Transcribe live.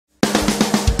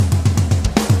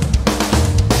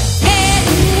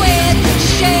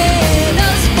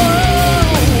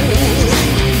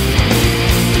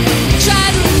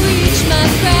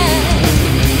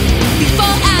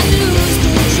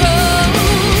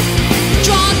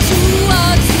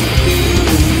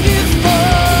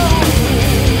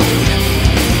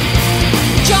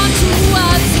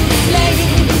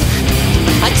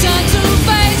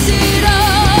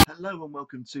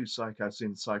welcome to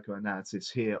Psychosin Psychoanalysis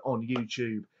here on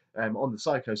YouTube, on the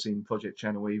Psychosin project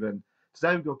channel even.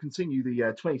 Today we're going to continue the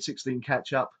 2016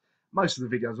 catch-up. Most of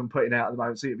the videos I'm putting out at the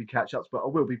moment seem to be catch-ups, but I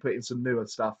will be putting some newer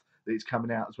stuff that is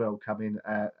coming out as well, coming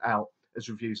out as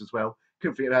reviews as well.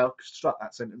 Couldn't figure out how to construct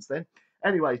that sentence then.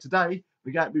 Anyway, today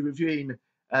we're going to be reviewing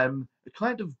a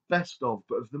kind of best of,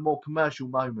 but of the more commercial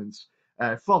moments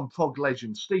from prog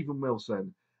legend Steven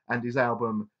Wilson and his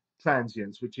album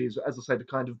Transience, which is, as I said, a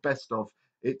kind of best of.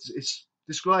 It's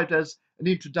described as an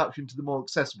introduction to the more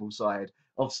accessible side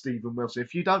of Steven Wilson.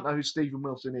 If you don't know who Steven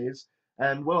Wilson is,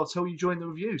 well, I'll tell you during the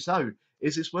review. So,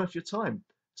 is this worth your time?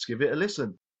 Let's give it a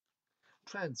listen.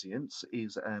 Transience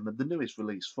is the newest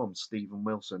release from Steven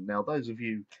Wilson. Now, those of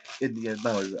you in the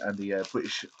know and the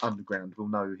British underground will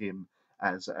know him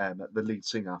as the lead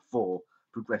singer for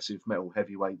progressive metal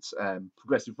heavyweights,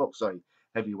 progressive rock,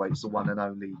 heavyweights, the one and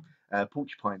only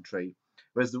Porcupine Tree.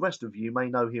 Whereas the rest of you may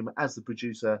know him as the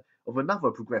producer of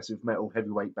another progressive metal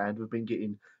heavyweight band who've been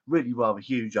getting really rather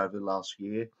huge over the last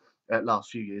few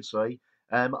years.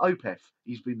 Opeth.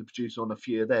 He's been the producer on a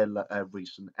few of their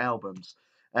recent albums.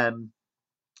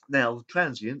 Now,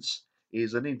 Transience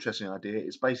is an interesting idea.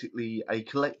 It's basically a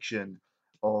collection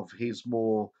of his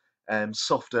more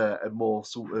softer and more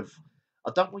sort of, I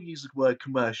don't want to use the word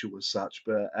commercial as such,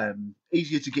 but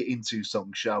easier to get into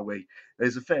songs, shall we?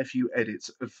 There's a fair few edits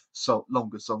of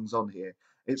longer songs on here.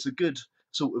 It's a good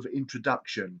sort of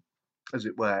introduction, as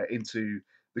it were, into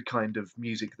the kind of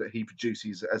music that he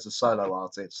produces as a solo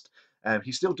artist.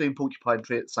 He's still doing Porcupine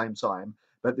Tree at the same time,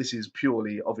 but this is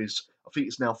purely of his, I think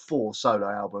it's now 4 solo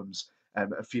albums,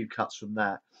 a few cuts from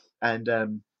that.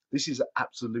 And this is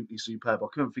absolutely superb. I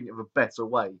couldn't think of a better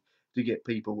way to get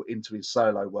people into his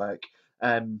solo work.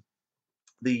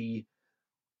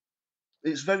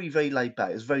 It's very, very laid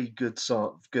back. It's a very good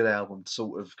good album to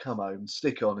sort of come home,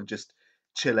 stick on, and just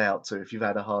chill out to if you've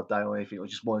had a hard day or anything, or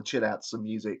just want to chill out to some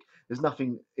music. There's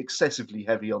nothing excessively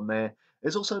heavy on there.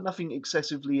 There's also nothing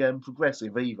excessively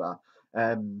progressive either,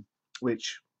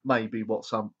 which may be what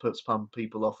puts some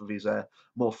people off of his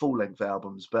more full-length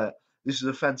albums. But this is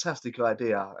a fantastic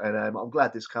idea, and I'm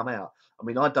glad this come out. I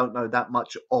mean, I don't know that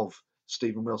much of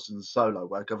Steven Wilson's solo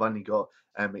work. I've only got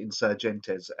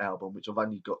Insurgentes album, which I've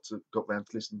only got round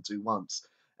to listening to once.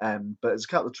 But there's a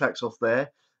couple of tracks off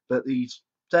there. But the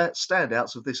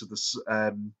standouts of this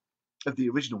of the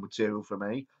original material for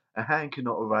me: A Hand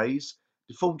Cannot Erase,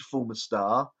 Deformed to Form a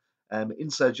Star,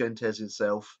 Insurgentes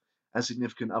itself, and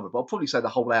Significant Other. But I'll probably say the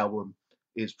whole album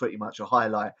is pretty much a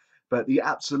highlight. But the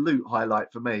absolute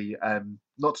highlight for me,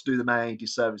 not to do the man any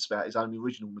disservice about his own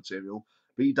original material,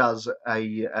 but he does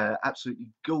a absolutely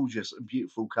gorgeous and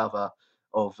beautiful cover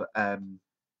of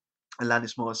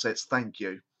Alanis Morissette's Thank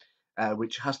You,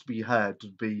 which has to be heard to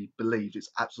be believed.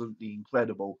 It's absolutely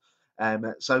incredible.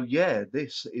 So yeah,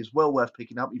 this is well worth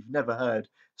picking up. You've never heard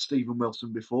Steven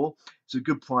Wilson before. It's a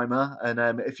good primer,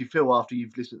 and if you feel after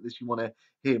you've listened to this you want to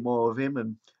hear more of him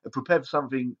and prepare for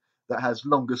something that has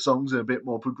longer songs and a bit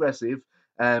more progressive,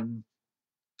 then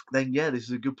yeah, this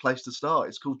is a good place to start.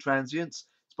 It's called Transience.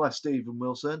 It's by Steven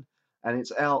Wilson, and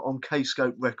it's out on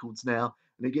K-Scope Records now,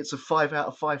 and it gets a 5 out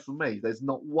of 5 from me. There's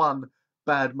not one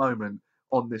bad moment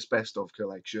on this best of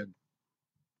collection.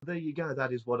 There you go.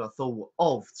 That is what I thought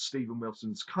of Steven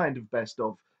Wilson's kind of best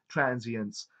of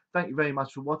Transience. Thank you very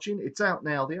much for watching. It's out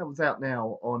now. The album's out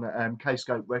now on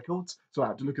K-Scope Records. So I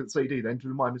have to look at the CD then to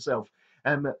remind myself.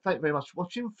 Thank you very much for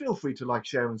watching. Feel free to like,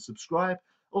 share, and subscribe.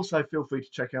 Also, feel free to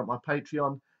check out my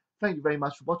Patreon. Thank you very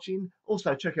much for watching.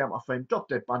 Also, check out my friend Drop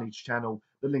Dead Bunny's channel.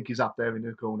 The link is up there in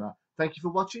the corner. Thank you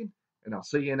for watching, and I'll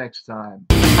see you next time.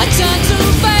 I turn to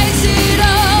face it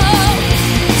all.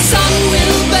 Sun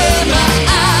will burn my